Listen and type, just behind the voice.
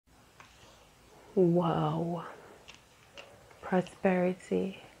Wow,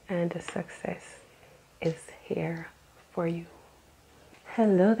 prosperity and success is here for you.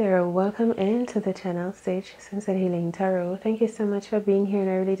 Hello there, welcome into the channel Sage Sunset Healing Tarot. Thank you so much for being here, and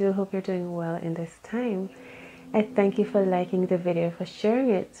I really do hope you're doing well in this time. I thank you for liking the video, for sharing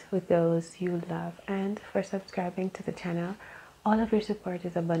it with those you love, and for subscribing to the channel. All of your support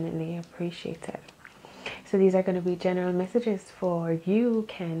is abundantly appreciated. So these are going to be general messages for you,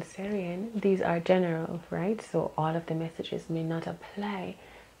 Cancerian. These are general, right? So all of the messages may not apply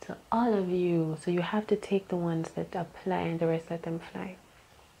to all of you. So you have to take the ones that apply and the rest let them fly.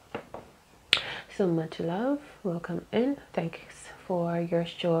 So much love. Welcome in. Thanks for your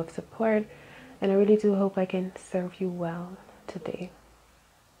show of support. And I really do hope I can serve you well today.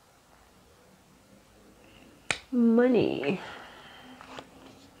 Money.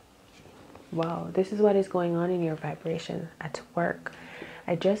 Wow, this is what is going on in your vibration at work.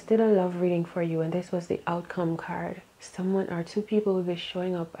 I just did a love reading for you, and this was the outcome card. Someone or two people will be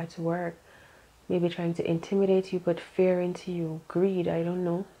showing up at work, maybe trying to intimidate you, put fear into you, greed, I don't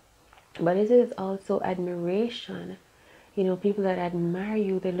know. But it is also admiration. You know, people that admire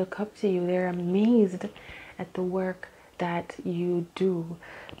you, they look up to you, they're amazed at the work that you do.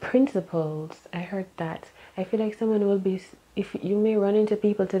 Principles, I heard that. I feel like someone will be, if you may run into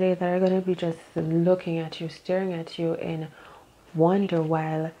people today that are going to be just looking at you, staring at you in wonder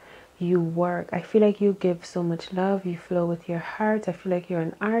while you work. I feel like you give so much love, you flow with your heart. I feel like you're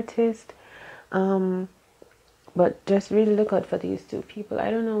an artist. But just really look out for these two people.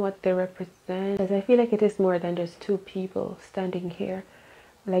 I don't know what they represent, because I feel like it is more than just two people standing here.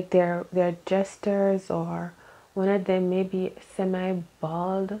 Like they're jesters, or one of them may be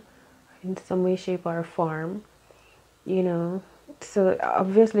semi-bald in some way, shape, or form. You know, so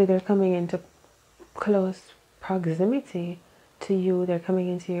obviously they're coming into close proximity to you. They're coming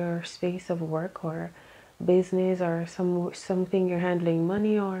into your space of work or business, or something you're handling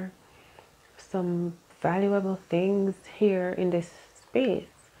money, or some valuable things here in this space.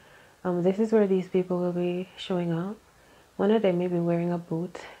 This is where these people will be showing up. One of them may be wearing a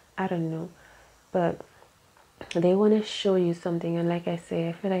boot, I don't know, but they want to show you something. And like I say,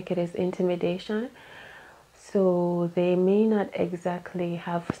 I feel like it is intimidation. So they may not exactly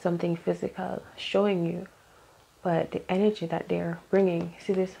have something physical showing you, but the energy that they're bringing.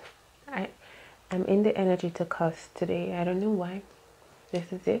 See this, I'm in the energy to cuss today. I don't know why.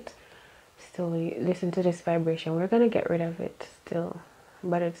 This is it. So listen to this vibration. We're gonna get rid of it still,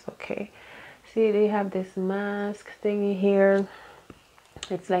 but it's okay. See, they have this mask thingy here.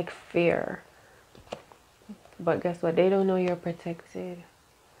 It's like fear, but guess what? They don't know you're protected.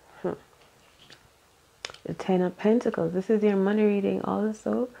 The Ten of Pentacles. This is your money reading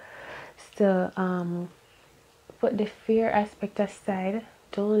also. So put the fear aspect aside.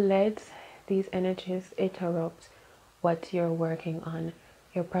 Don't let these energies interrupt what you're working on,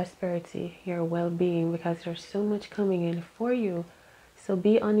 your prosperity, your well-being, because there's so much coming in for you. So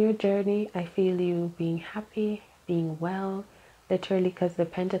be on your journey. I feel you being happy, being well, literally, because the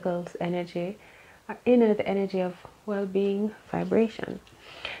Pentacles energy are in the energy of well-being vibration.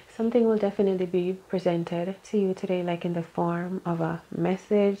 Something will definitely be presented to you today, like in the form of a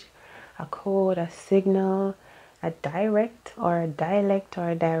message, a code, a signal, a direct or a dialect or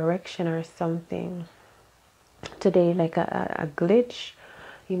a direction or something. Today, like a glitch.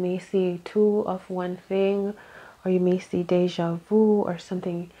 You may see two of one thing, or you may see deja vu or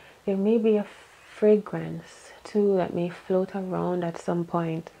something. There may be a fragrance too that may float around at some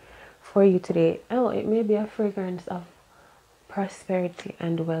point for you today. Oh, it may be a fragrance of prosperity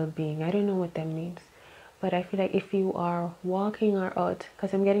and well-being. I don't know what that means, but I feel like if you are walking or out,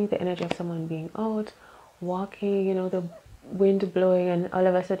 because I'm getting the energy of someone being out, walking, you know, the wind blowing, and all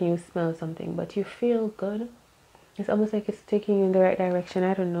of a sudden you smell something, but you feel good. It's almost like it's taking you in the right direction.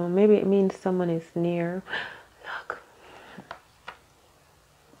 I don't know. Maybe it means someone is near. Look.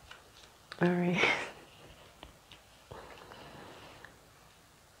 All right.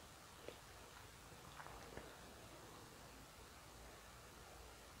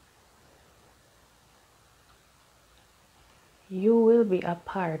 You will be a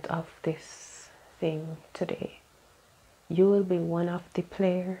part of this thing today. You will be one of the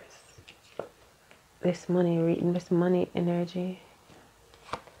players. This money reading, this money energy.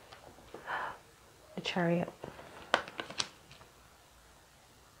 The Chariot.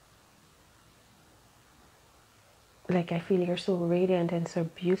 Like I feel you're so radiant and so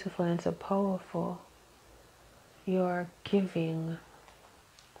beautiful and so powerful. You're giving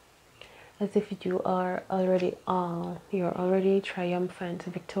as if you are already all. You're already triumphant,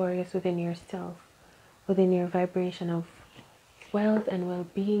 victorious within yourself, within your vibration of wealth and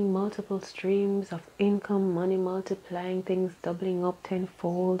well-being, multiple streams of income, money multiplying, things doubling up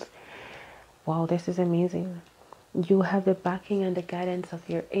tenfold. Wow, this is amazing. You have the backing and the guidance of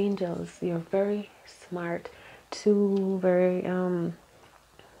your angels. You're very smart, too, very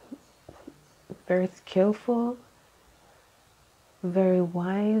skillful, very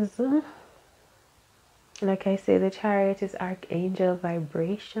wise. Like I say, the Chariot is archangel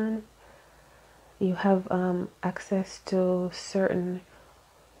vibration. You have access to certain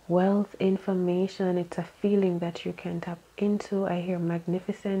wealth information. It's a feeling that you can tap into. I hear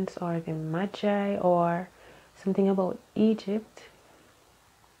magnificence or the Magi or something about Egypt.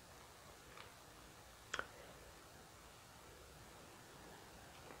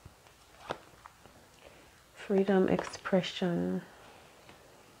 Freedom, expression.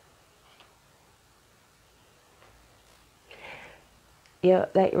 Yeah,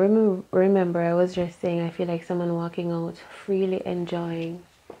 like remember I was just saying, I feel like someone walking out freely enjoying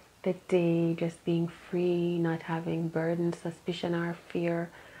the day, just being free, not having burden, suspicion or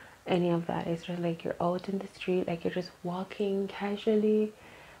fear, any of that. It's just like you're out in the street, like you're just walking casually,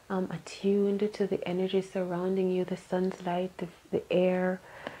 attuned to the energy surrounding you, the sun's light, the air,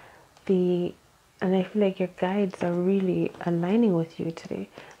 and I feel like your guides are really aligning with you today.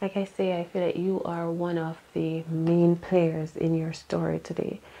 Like I say, I feel like you are one of the main players in your story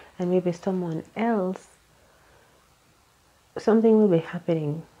today. And maybe someone else, something will be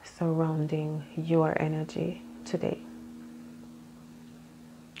happening surrounding your energy today.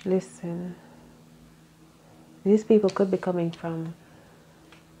 Listen, these people could be coming from,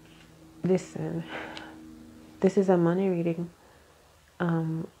 listen, this is a money reading.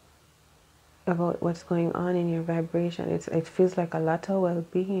 About what's going on in your vibration. It feels like a lot of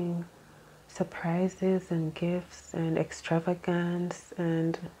well-being, surprises and gifts and extravagance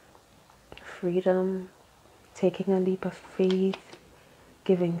and freedom, taking a leap of faith,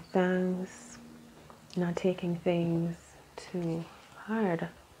 giving thanks, not taking things too hard.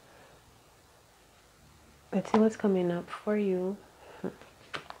 Let's see what's coming up for you.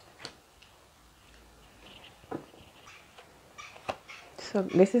 So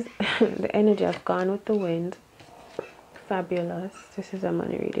this is the energy of Gone with the Wind. Fabulous. This is a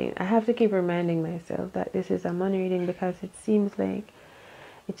money reading. I have to keep reminding myself that this is a money reading because it seems like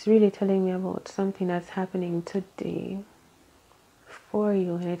it's really telling me about something that's happening today for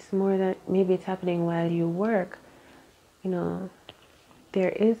you. And it's more than maybe it's happening while you work. You know,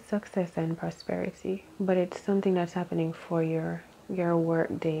 there is success and prosperity, but it's something that's happening for your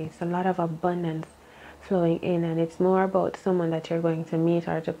work day. It's a lot of abundance flowing in, and it's more about someone that you're going to meet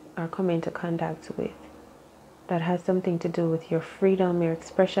or come into contact with that has something to do with your freedom, your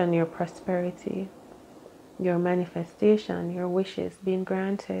expression, your prosperity, your manifestation, your wishes being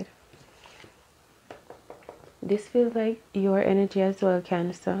granted. This feels like your energy as well,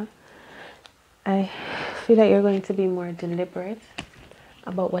 Cancer. I feel like you're going to be more deliberate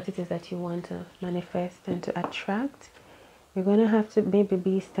about what it is that you want to manifest and to attract. You're going to have to maybe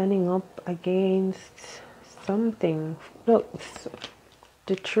be standing up against something. Look,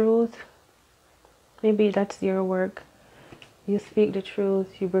 the truth. Maybe that's your work. You speak the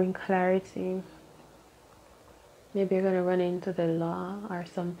truth, you bring clarity. Maybe you're going to run into the law or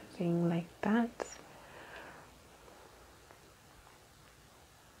something like that.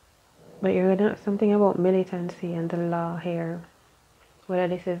 But you're going to something about militancy and the law here.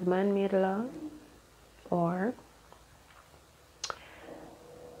 Whether this is man-made law or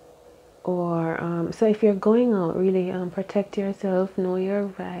so if you're going out, really protect yourself, know your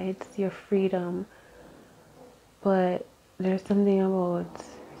rights, your freedom. But there's something about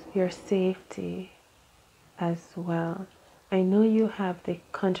your safety as well. I know you have the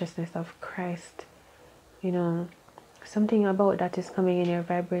consciousness of Christ, you know, something about that is coming in your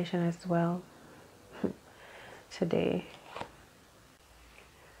vibration as well today.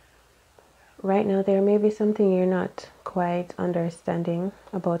 Right now, there may be something you're not quite understanding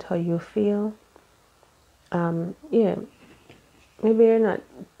about how you feel. Yeah, maybe you're not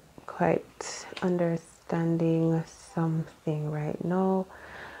quite understanding something right now,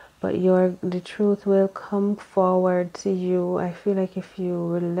 but the truth will come forward to you. I feel like if you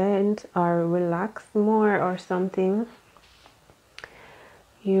relent or relax more or something,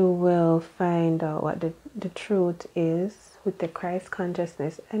 you will find out what the truth is with the Christ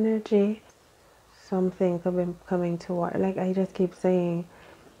consciousness energy. Something could be coming toward, like I just keep saying,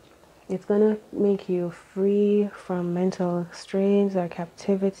 it's gonna make you free from mental strains or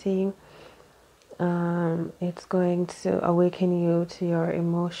captivity. It's going to awaken you to your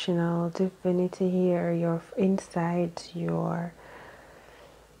emotional divinity here, your inside, your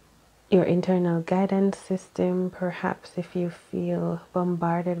your internal guidance system. Perhaps if you feel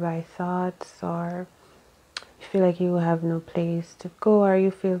bombarded by thoughts, or you feel like you have no place to go, or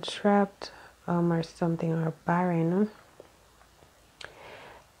you feel trapped or something, or barren,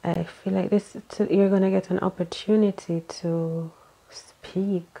 I feel like you're going to get an opportunity to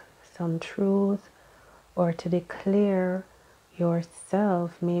speak some truth, or to declare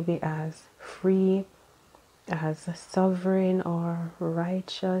yourself maybe as free, as sovereign, or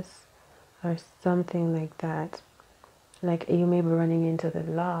righteous, or something like that. Like you may be running into the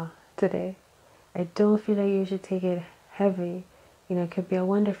law today. I don't feel like you should take it heavy. You know, it could be a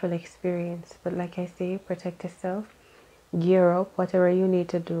wonderful experience, but like I say, protect yourself, gear up, whatever you need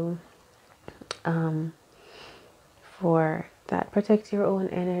to do for that. Protect your own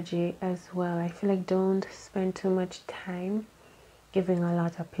energy as well. I feel like don't spend too much time giving a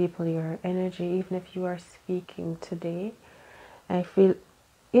lot of people your energy, even if you are speaking today. I feel,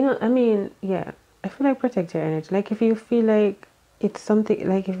 I mean, yeah, I feel like protect your energy. Like if you feel like it's something,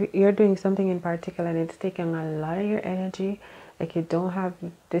 like if you're doing something in particular and it's taking a lot of your energy, like you don't have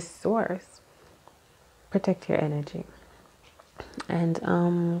this source, protect your energy.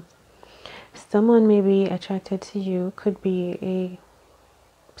 And someone may be attracted to you, could be a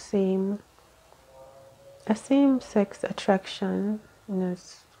same sex attraction,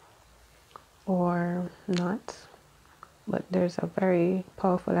 or not, but there's a very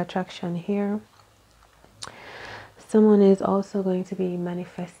powerful attraction here. Someone is also going to be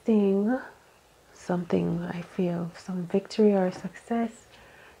manifesting something, I feel, some victory or success.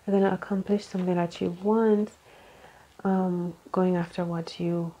 You're going to accomplish something that you want, going after what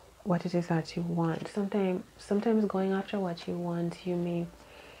it is that you want. Sometimes going after what you want, you may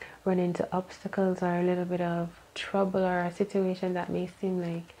run into obstacles or a little bit of trouble, or a situation that may seem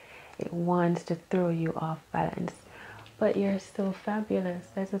like it wants to throw you off balance. But you're still fabulous.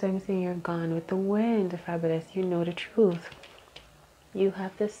 That's what I'm saying. You're gone with the wind, fabulous. You know the truth. You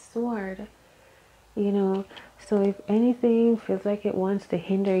have this sword, So if anything feels like it wants to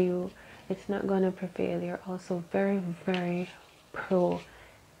hinder you, it's not going to prevail. You're also very, very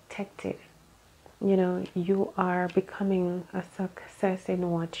protected. You are becoming a success in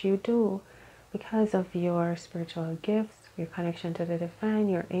what you do because of your spiritual gifts, your connection to the divine,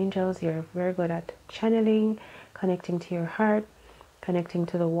 your angels. You're very good at channeling, connecting to your heart, connecting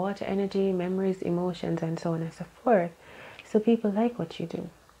to the water energy, memories, emotions, and so on and so forth. So people like what you do.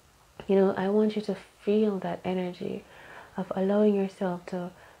 I want you to feel that energy of allowing yourself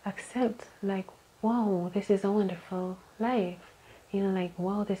to accept, like, wow, this is a wonderful life. Like,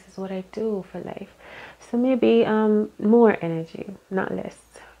 wow, this is what I do for life. So maybe more energy, not less.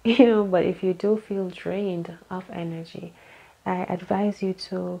 But if you do feel drained of energy, I advise you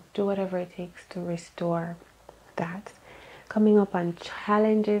to do whatever it takes to restore that. Coming up on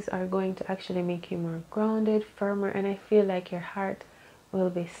challenges are going to actually make you more grounded, firmer, and I feel like your heart will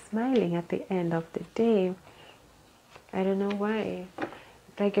be smiling at the end of the day. I don't know why.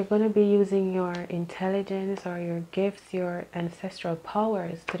 Like you're going to be using your intelligence or your gifts, your ancestral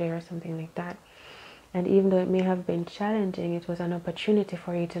powers today or something like that. And even though it may have been challenging, it was an opportunity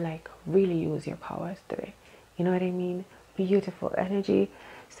for you to like really use your powers today. You know what I mean? Beautiful energy.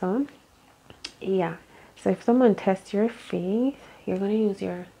 So yeah. So if someone tests your faith, you're going to use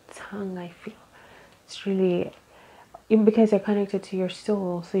your tongue, I feel. It's really, because you're connected to your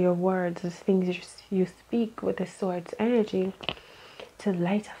soul, so your words, the things you speak with the sword's energy, to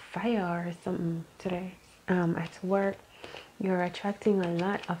light a fire or something today. At work, you're attracting a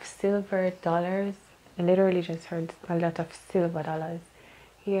lot of silver dollars. I literally just heard a lot of silver dollars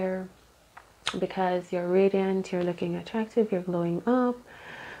here, because you're radiant, you're looking attractive, you're glowing up.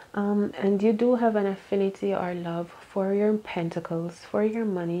 And you do have an affinity or love for your pentacles, for your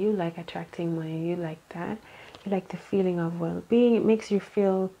money. You like attracting money. You like that. You like the feeling of well-being. It makes you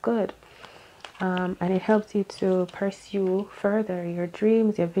feel good. And it helps you to pursue further your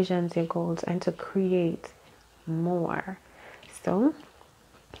dreams, your visions, your goals, and to create more. So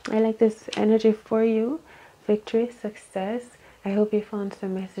I like this energy for you. Victory, success. I hope you found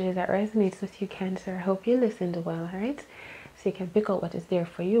some messages that resonates with you, Cancer. I hope you listened well, alright? So you can pick out what is there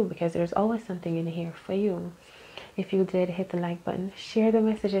for you, because there's always something in here for you. If you did, hit the like button, share the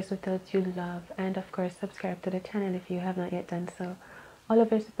messages with those you love, and of course subscribe to the channel if you have not yet done so. All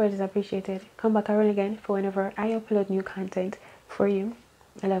of your support is appreciated. Come back around again for whenever I upload new content for you.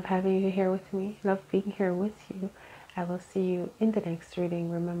 I love having you here with me. Love being here with you. I will see you in the next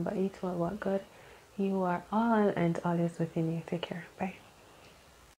reading. Remember, eat well, walk good. You are all, and all is within you. Take care. Bye.